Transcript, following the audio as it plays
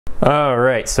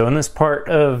Alright, so in this part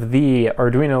of the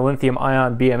Arduino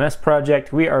lithium-ion BMS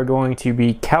project, we are going to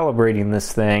be calibrating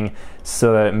this thing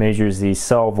so that it measures the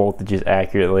cell voltages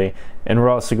accurately, and we're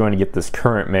also going to get this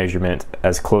current measurement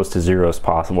as close to zero as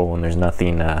possible when there's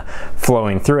nothing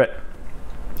flowing through it.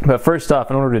 But first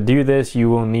off, in order to do this, you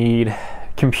will need a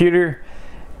computer,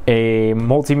 a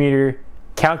multimeter,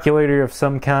 calculator of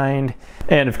some kind,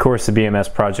 and of course the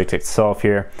BMS project itself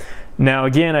here. Now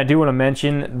again, I do want to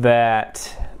mention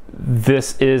that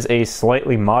this is a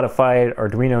slightly modified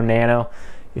Arduino Nano.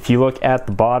 If you look at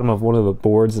the bottom of one of the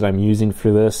boards that I'm using for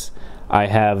this, I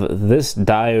have this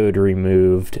diode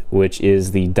removed, which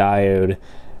is the diode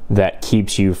that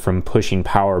keeps you from pushing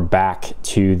power back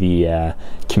to the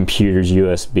computer's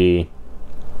USB.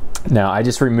 Now I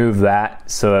just removed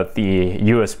that so that the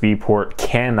USB port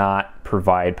cannot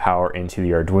provide power into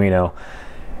the Arduino,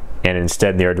 and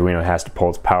instead the Arduino has to pull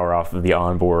its power off of the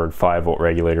onboard 5-volt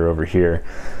regulator over here.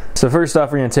 So first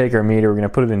off, we're going to take our meter, we're going to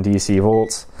put it in DC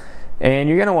volts, and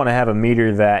you're going to want to have a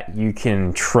meter that you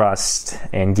can trust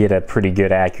and get a pretty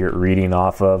good accurate reading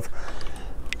off of.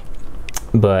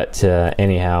 But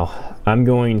anyhow, I'm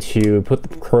going to put the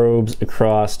probes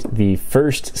across the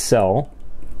first cell,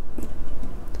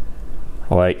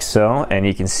 like so, and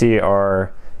you can see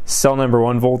our cell number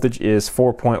 1 voltage is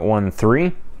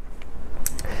 4.13.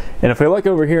 And if I look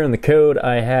over here in the code,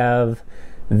 I have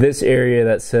this area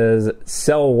that says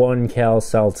cell 1 cal,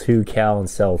 cell 2 cal, and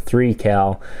cell 3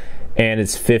 cal, and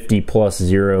it's 50 plus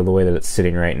 0 the way that it's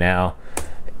sitting right now.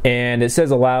 And it says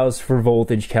allows for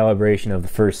voltage calibration of the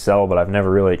first cell, but I've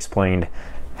never really explained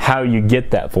how you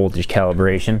get that voltage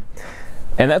calibration.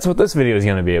 And that's what this video is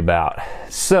going to be about.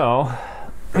 So,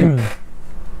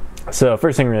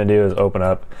 first thing we're going to do is open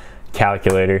up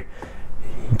calculator.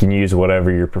 You can use whatever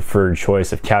your preferred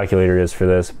choice of calculator is for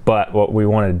this, but what we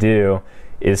want to do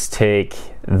is take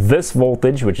this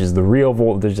voltage, which is the real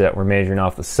voltage that we're measuring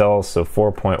off the cells, so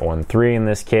 4.13 in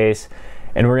this case,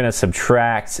 and we're going to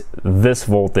subtract this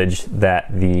voltage that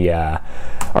the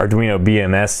Arduino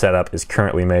BMS setup is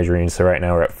currently measuring. So right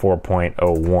now we're at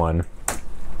 4.01.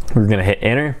 We're going to hit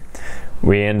enter.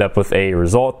 We end up with a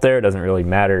result there. It doesn't really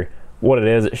matter what it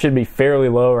is. It should be fairly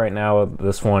low right now.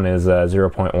 This one is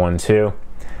 0.12.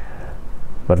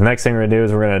 But the next thing we're going to do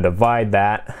is we're going to divide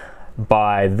that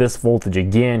by this voltage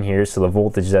again here, so the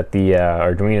voltage that the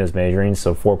Arduino is measuring,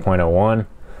 so 4.01.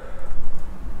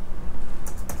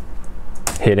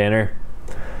 Hit enter.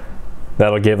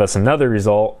 That'll give us another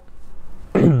result.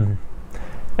 And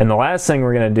the last thing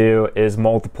we're going to do is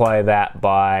multiply that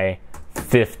by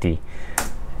 50.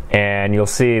 And you'll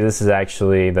see this is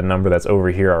actually the number that's over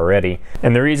here already.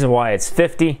 And the reason why it's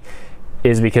 50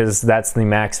 is because that's the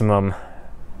maximum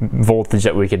voltage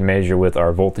that we can measure with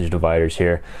our voltage dividers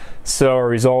here. So our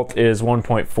result is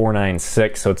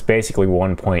 1.496, so it's basically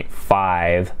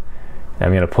 1.5.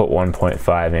 I'm going to put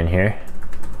 1.5 in here.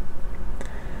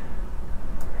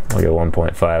 We'll go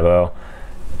 1.50.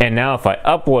 And now if I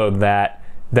upload that,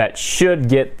 that should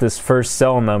get this first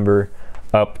cell number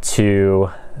up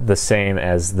to the same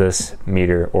as this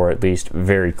meter, or at least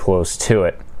very close to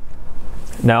it.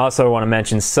 Now also I want to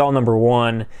mention cell number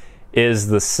 1 is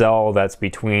the cell that's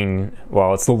between,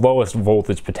 well, it's the lowest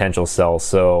voltage potential cell,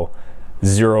 so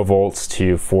 0 volts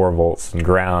to 4 volts and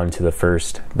ground to the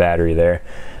first battery there.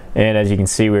 And as you can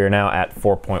see, we are now at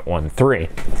 4.13.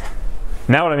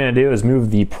 Now what I'm going to do is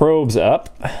move the probes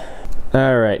up.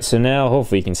 Alright, so now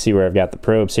hopefully you can see where I've got the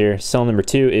probes here. Cell number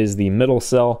 2 is the middle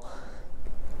cell.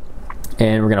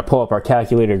 And we're going to pull up our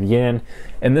calculator again.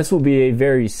 And this will be a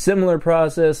very similar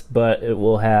process, but it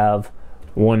will have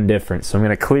one difference. So I'm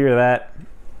going to clear that.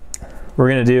 We're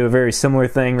going to do a very similar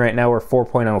thing. Right now we're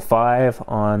 4.05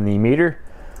 on the meter.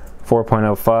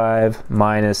 4.05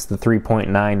 minus the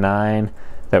 3.99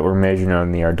 that we're measuring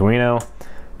on the Arduino.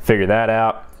 Figure that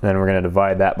out. Then we're going to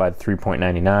divide that by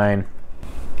 3.99.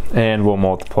 And we'll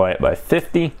multiply it by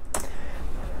 50.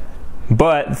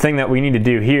 But the thing that we need to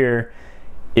do here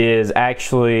is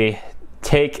actually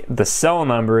take the cell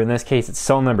number, in this case it's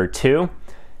cell number 2,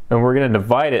 and we're going to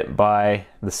divide it by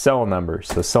the cell number.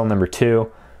 So cell number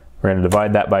 2, we're going to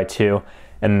divide that by 2,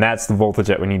 and that's the voltage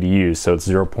that we need to use. So it's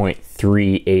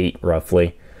 0.38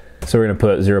 roughly. So we're going to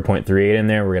put 0.38 in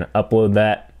there. We're going to upload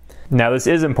that. Now this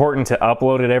is important to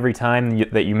upload it every time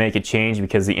that you make a change,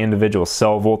 because the individual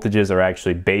cell voltages are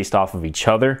actually based off of each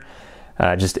other,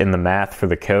 just in the math for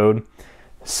the code.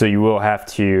 So you will have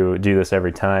to do this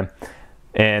every time.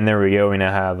 And there we go, we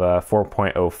now have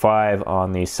 4.05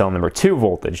 on the cell number 2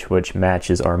 voltage, which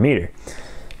matches our meter.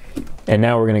 And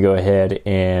now we're going to go ahead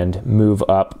and move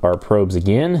up our probes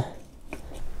again.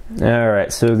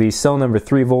 Alright, so the cell number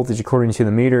 3 voltage according to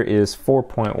the meter is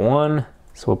 4.1.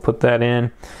 So we'll put that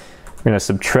in. We're going to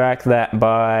subtract that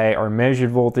by our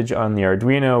measured voltage on the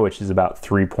Arduino, which is about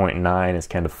 3.9. It's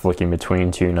kind of flicking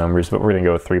between two numbers, but we're going to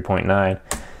go with 3.9.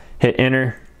 Hit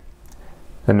enter.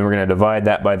 Then we're going to divide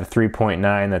that by the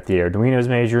 3.9 that the Arduino is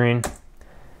measuring.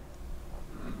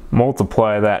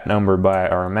 Multiply that number by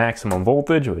our maximum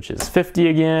voltage, which is 50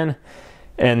 again.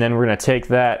 And then we're going to take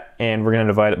that and we're going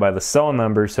to divide it by the cell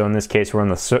number. So in this case, we're on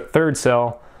the third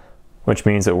cell, which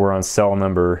means that we're on cell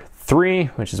number 3,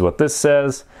 which is what this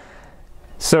says.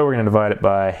 So we're going to divide it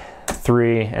by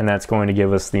 3, and that's going to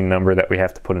give us the number that we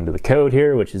have to put into the code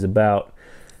here, which is about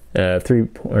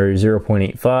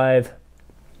 0.85.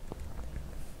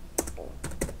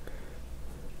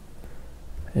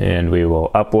 And we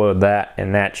will upload that,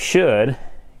 and that should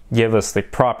give us the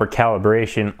proper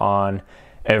calibration on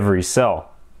every cell.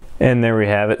 And there we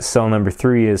have it. Cell number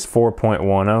 3 is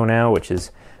 4.10 now, which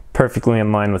is perfectly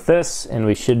in line with this, and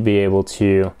we should be able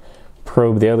to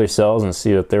probe the other cells and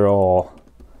see that they're all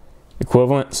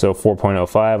equivalent. So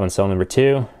 4.05 on cell number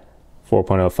 2,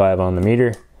 4.05 on the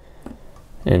meter.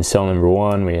 In cell number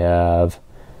 1 we have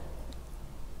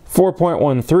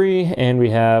 4.13 and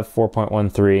we have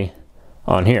 4.13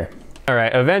 on here.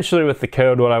 Alright, eventually with the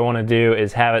code what I want to do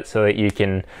is have it so that you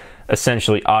can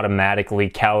essentially automatically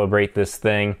calibrate this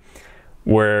thing,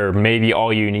 where maybe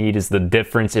all you need is the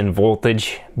difference in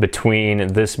voltage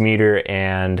between this meter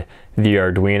and the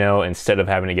Arduino, instead of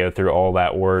having to go through all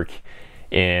that work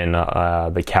in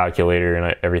the calculator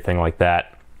and everything like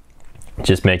that.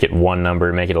 Just make it one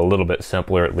number, make it a little bit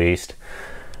simpler at least.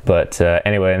 But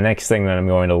anyway, the next thing that I'm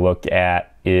going to look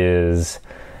at is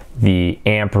the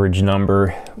amperage number,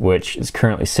 which is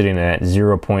currently sitting at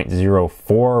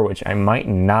 0.04, which I might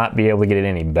not be able to get it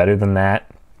any better than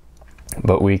that,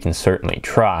 but we can certainly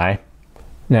try.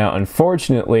 Now,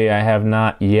 unfortunately, I have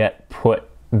not yet put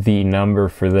the number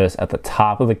for this at the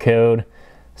top of the code,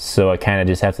 so I kind of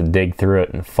just have to dig through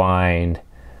it and find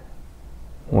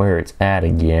where it's at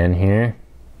again here.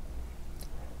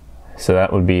 So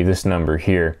that would be this number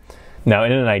here. Now,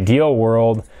 in an ideal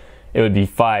world, it would be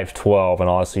 512, and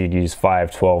also you'd use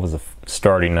 512 as a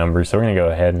starting number. So we're going to go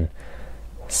ahead and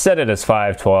set it as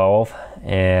 512,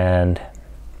 and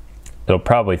it'll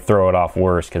probably throw it off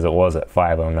worse because it was at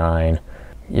 509.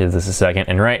 Give this a second.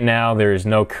 And right now there is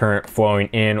no current flowing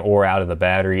in or out of the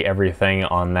battery. Everything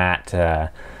on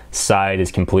that side is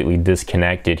completely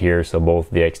disconnected here. So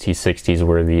both the XT60s,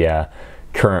 where the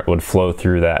current would flow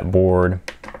through that board,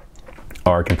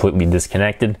 are completely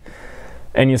disconnected.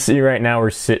 And you see right now we're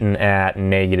sitting at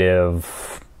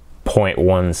negative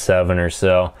 0.17 or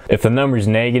so. If the number's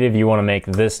negative, you want to make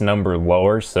this number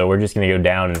lower, so we're just going to go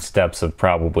down in steps of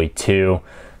probably 2.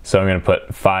 So I'm going to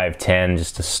put 510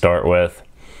 just to start with.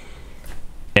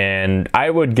 And I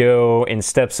would go in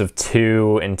steps of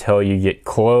 2 until you get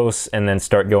close, and then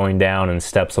start going down in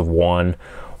steps of 1.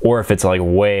 Or if it's like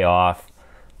way off,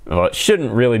 well, it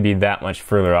shouldn't really be that much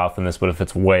further off than this, but if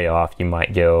it's way off, you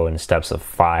might go in steps of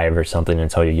 5 or something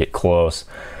until you get close.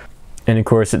 And of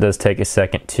course, it does take a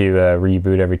second to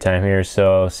reboot every time here.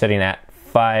 So setting at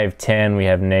 510, we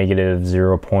have negative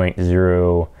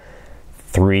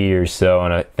 0.03 or so.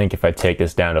 And I think if I take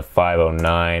this down to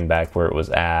 509, back where it was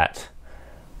at,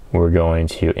 we're going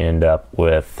to end up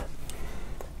with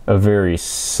a very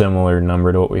similar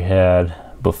number to what we had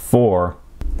before.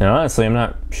 Now, honestly, I'm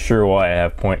not sure why I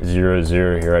have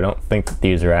 0.00 here. I don't think that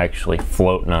these are actually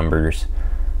float numbers.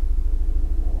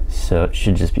 So it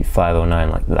should just be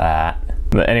 509 like that.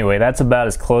 But anyway, that's about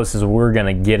as close as we're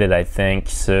gonna get it, I think.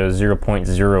 So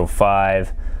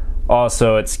 0.05.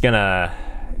 Also, it's gonna,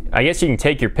 I guess you can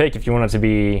take your pick if you want it to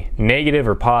be negative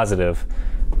or positive,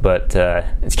 but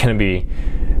it's gonna be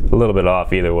a little bit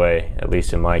off either way, at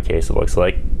least in my case it looks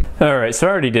like. Alright, so I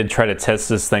already did try to test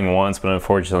this thing once, but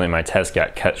unfortunately my test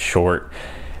got cut short,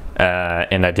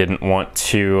 and I didn't want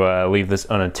to leave this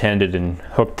unattended and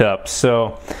hooked up.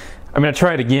 So I'm going to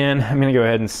try it again. I'm going to go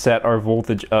ahead and set our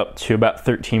voltage up to about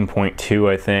 13.2,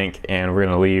 I think, and we're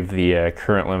going to leave the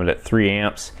current limit at 3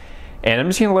 amps. And I'm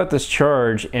just going to let this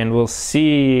charge, and we'll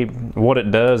see what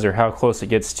it does or how close it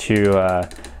gets to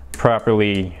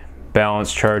properly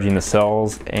balanced charging the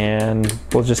cells, and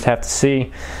we'll just have to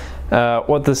see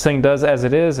what this thing does as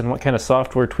it is and what kind of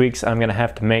software tweaks I'm going to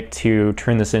have to make to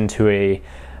turn this into a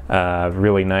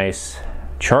really nice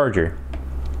charger.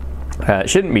 It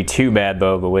shouldn't be too bad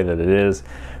though, the way that it is.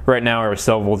 Right now our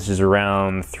cell voltage is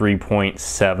around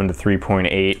 3.7 to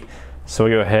 3.8, so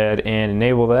we'll go ahead and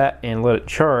enable that and let it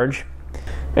charge.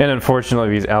 And unfortunately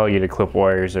these alligator clip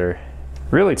wires are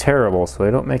really terrible, so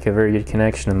they don't make a very good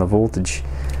connection, and the voltage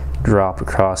drop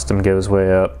across them goes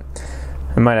way up.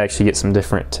 I might actually get some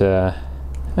different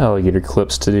alligator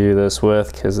clips to do this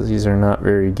with, because these are not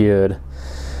very good.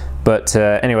 But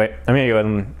anyway, I'm gonna go ahead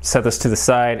and set this to the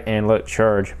side and let it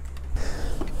charge.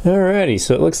 Alrighty,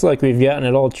 so it looks like we've gotten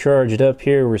it all charged up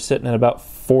here. We're sitting at about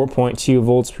 4.2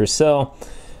 volts per cell.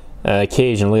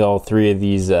 Occasionally all three of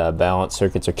these balance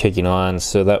circuits are kicking on,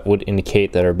 so that would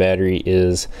indicate that our battery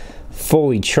is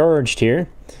fully charged here.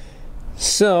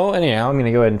 So anyhow, I'm going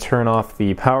to go ahead and turn off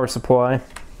the power supply,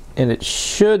 and it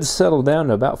should settle down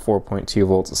to about 4.2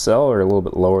 volts a cell, or a little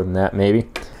bit lower than that maybe.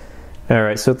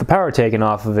 Alright, so with the power taken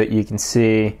off of it, you can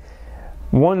see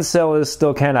one cell is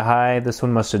still kind of high. This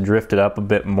one must have drifted up a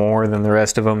bit more than the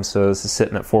rest of them, so this is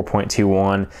sitting at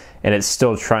 4.21, and it's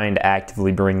still trying to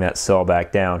actively bring that cell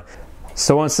back down.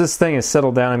 So once this thing is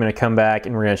settled down, I'm going to come back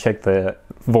and we're going to check the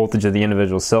voltage of the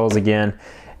individual cells again,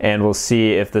 and we'll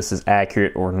see if this is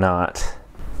accurate or not.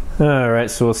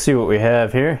 Alright, so we'll see what we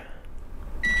have here.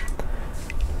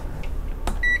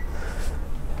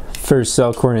 First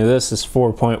cell according to this is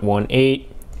 4.18.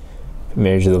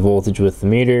 Measure the voltage with the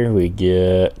meter, we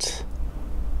get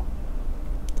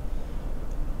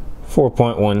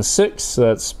 4.16, so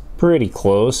that's pretty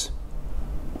close.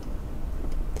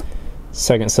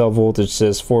 Second cell voltage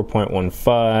says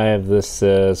 4.15, this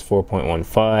says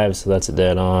 4.15, so that's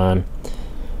dead on.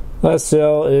 Last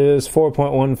cell is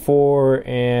 4.14,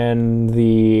 and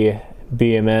the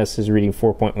BMS is reading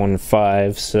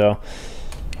 4.15, so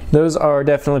those are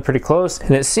definitely pretty close,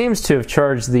 and it seems to have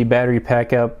charged the battery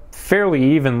pack up fairly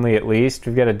evenly at least.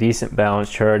 We've got a decent balance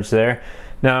charge there.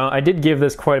 Now, I did give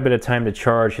this quite a bit of time to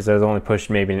charge because I was only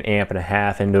pushing maybe 1.5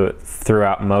 amps into it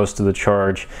throughout most of the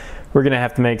charge. We're going to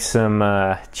have to make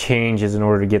some changes in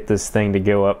order to get this thing to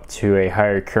go up to a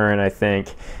higher current, I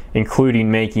think,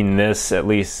 including making this at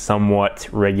least somewhat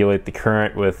regulate the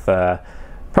current with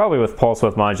probably with pulse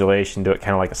width modulation, do it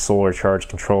kind of like a solar charge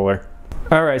controller.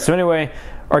 Alright, so anyway,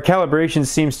 our calibration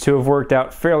seems to have worked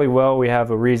out fairly well. We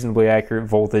have a reasonably accurate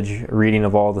voltage reading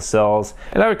of all the cells,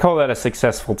 and I would call that a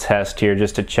successful test here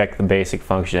just to check the basic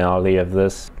functionality of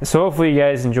this. So hopefully you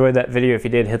guys enjoyed that video. If you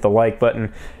did, hit the like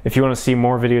button. If you want to see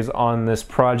more videos on this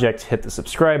project, hit the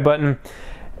subscribe button.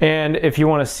 And if you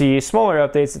want to see smaller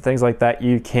updates and things like that,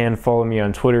 you can follow me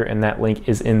on Twitter, and that link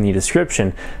is in the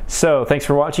description. So thanks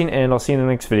for watching, and I'll see you in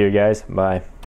the next video, guys. Bye.